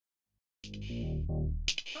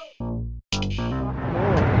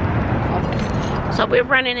So we're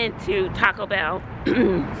running into Taco Bell.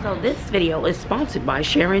 So this video is sponsored by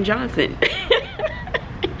Sharon Johnson.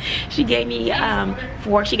 She gave me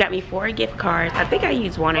she got me 4 gift cards. I think I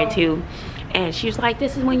used 1 or 2. And she was like,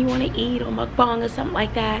 this is when you want to eat or mukbang or something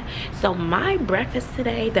like that. So my breakfast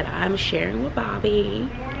today that I'm sharing with Bobby,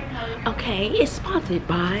 okay, is sponsored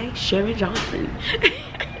by Sharon Johnson.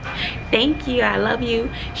 Thank you, I love you.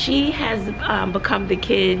 She has become the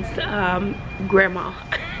kids' grandma.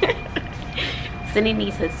 Cindy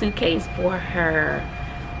needs a suitcase for her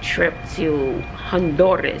trip to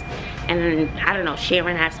Honduras. And I don't know,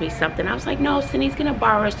 Sharon asked me something. I was like, no, Cindy's gonna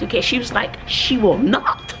borrow a suitcase. She was like, she will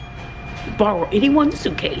not borrow anyone's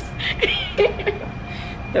suitcase.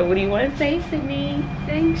 So what do you want to say, Sydney?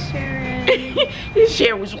 Thanks, Sharon.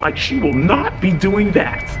 Sharon was like, she will not be doing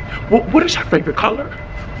that. What is her favorite color?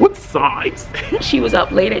 What size? She was up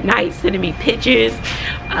late at night sending me pictures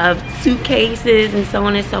of suitcases and so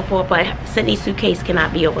on and so forth. But Sydney's suitcase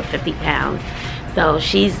cannot be over 50 pounds. So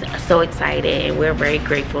she's so excited, and we're very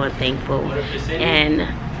grateful and thankful. And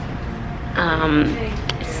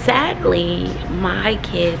sadly, my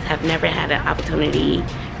kids have never had an opportunity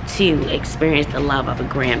to experience the love of a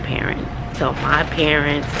grandparent. So my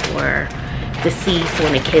parents were deceased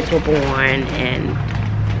when the kids were born, and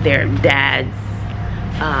their dad's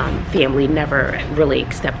family never really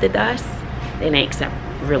accepted us. They didn't accept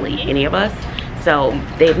really any of us. So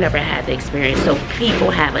they've never had the experience. So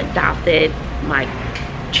people have adopted my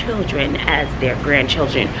children as their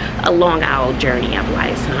grandchildren along our journey of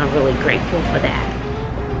life. So I'm really grateful for that.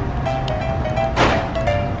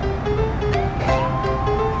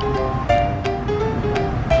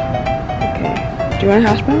 Do you want a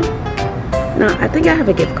hash brown? No, I think I have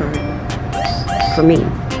a gift card for me.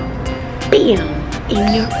 Bam!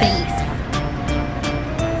 In your face.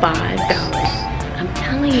 $5. I'm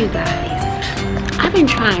telling you guys, I've been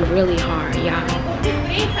trying really hard, y'all.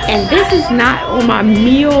 And this is not on my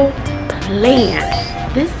meal plan.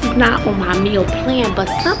 This is not on my meal plan, but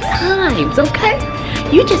sometimes, okay,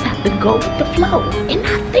 you just have to go with the flow and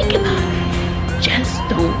not think about it. Just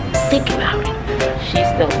don't think about it. She's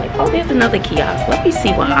still like, oh, there's another kiosk. Let me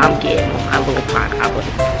see what I'm getting on my little pot.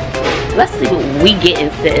 Let's see what we getting,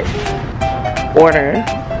 sis. Order.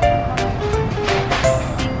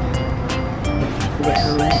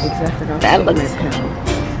 That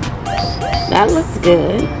looks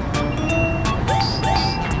good.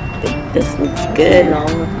 This looks good.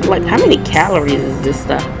 Like, how many calories is this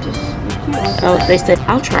stuff? Oh, they said,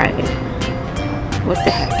 I'll try it. What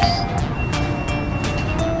the heck?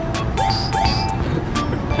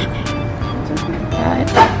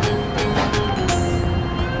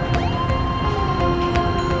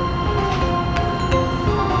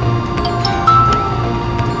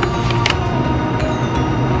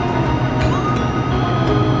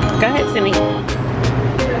 Go ahead, Cindy.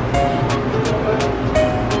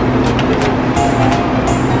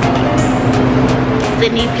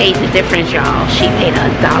 Sydney paid the difference, y'all. She paid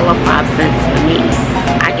 $1.05 for me.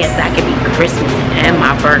 I guess that could be Christmas and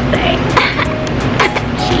my birthday.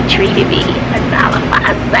 She treated me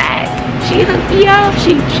 $1.05. She hooked me up.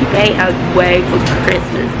 She paid her way for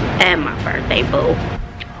Christmas and my birthday, boo.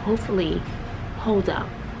 Hopefully, hold up.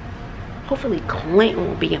 Hopefully Clinton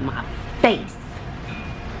will be in my face.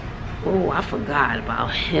 Oh, I forgot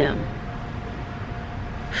about him.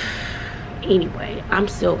 Anyway, I'm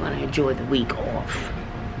still gonna enjoy the week off.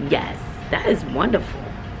 Yes, that is wonderful.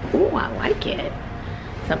 Oh, I like it.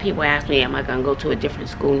 Some people ask me, am I gonna go to a different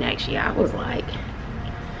school next year? I was like,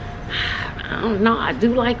 I don't know. I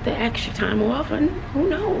do like the extra time off, and who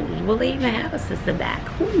knows? Will they even have a sister back?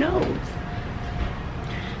 Who knows?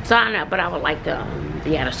 So I don't know, but I would like to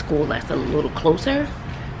be at a school that's a little closer.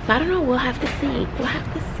 So I don't know, we'll have to see. We'll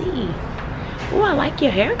have to see. Oh, I like your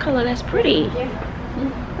hair color. That's pretty.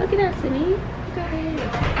 Look at that, Sydney. Go ahead.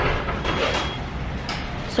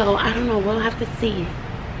 So I don't know, we'll have to see.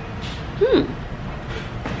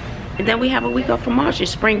 And then we have a week off from March, it's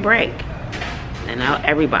spring break. And now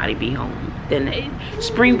everybody be home. Then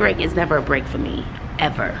spring break is never a break for me.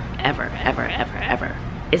 Ever, ever, ever, ever, ever.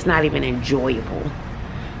 It's not even enjoyable.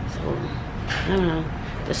 So, I don't know.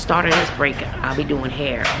 The start of this break, I'll be doing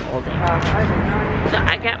hair all day. So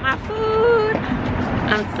I got my food.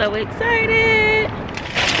 I'm so excited.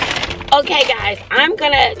 Okay, guys, I'm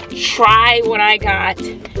gonna try what I got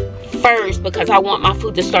first because I want my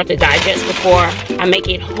food to start to digest before I make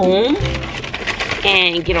it home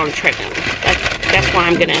and get on the treadmill. That's why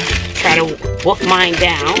I'm gonna try to wolf mine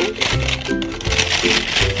down.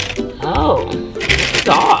 Oh,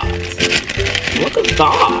 dogs. Look at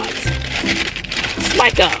dogs. It's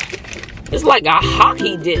like a It's like a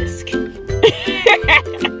hockey disc.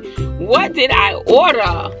 What did I order?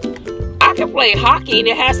 I can play hockey and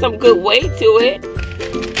it has some good weight to it.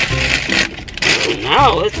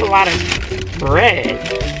 No, it's a lot of bread.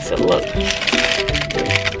 So look,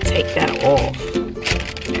 take that off.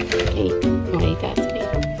 Hey, you wanna eat that,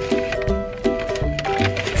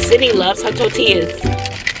 Sydney? Sydney loves her tortillas.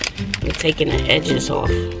 I'm taking the edges off.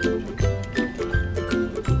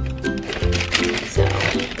 So,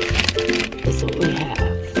 this is what we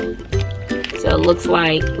have. So it looks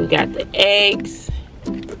like we got the eggs,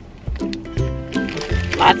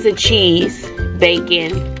 lots of cheese,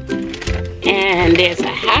 bacon, and there's a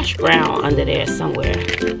hash brown under there somewhere.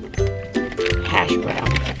 Hash brown.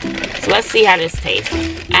 So let's see how this tastes.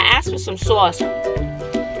 I asked for some sauce.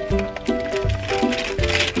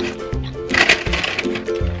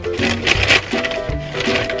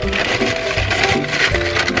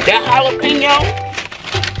 That jalapeno,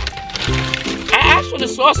 I asked for the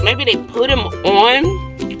sauce. Maybe they put it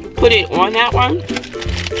on that one.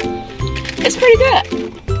 It's pretty good.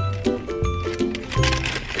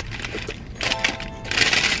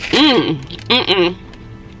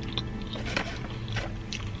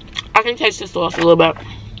 I can taste the sauce a little bit.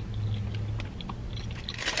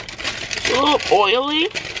 It's a little oily.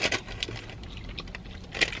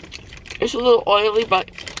 It's a little oily, but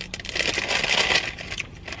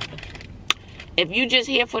if you just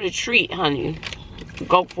here for the treat, honey,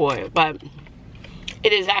 go for it. But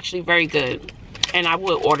it is actually very good, and I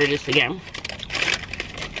would order this again.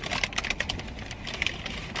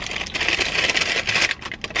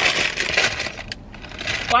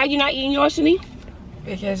 Why are you not eating yours, Sydney?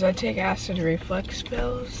 Because I take acid reflux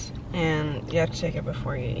pills, and you have to take it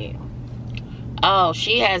before you eat. Oh,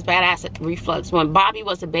 she has bad acid reflux. When Bobby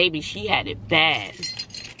was a baby, she had it bad.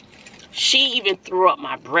 She even threw up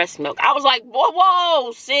my breast milk. I was like, whoa,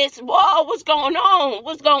 whoa, sis, whoa, what's going on?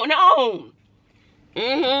 What's going on?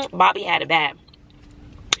 Bobby had it bad.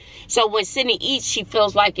 So when Sydney eats, she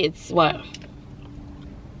feels like it's what?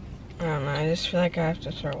 I don't know, I just feel like I have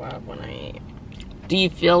to throw up when I eat. Do you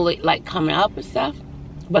feel it like coming up and stuff?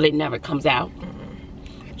 But it never comes out.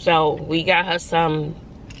 So we got her some,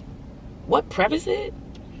 what, Prevacid?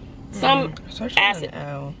 Some acid.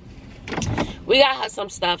 We got her some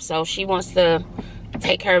stuff, so she wants to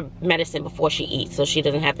take her medicine before she eats, so she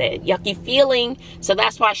doesn't have that yucky feeling. So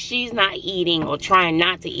that's why she's not eating or trying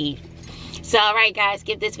not to eat. So alright guys,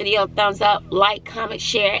 give this video a thumbs up, like, comment,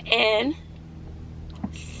 share, and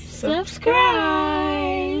subscribe.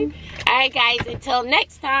 Alright guys, until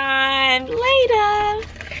next time, later.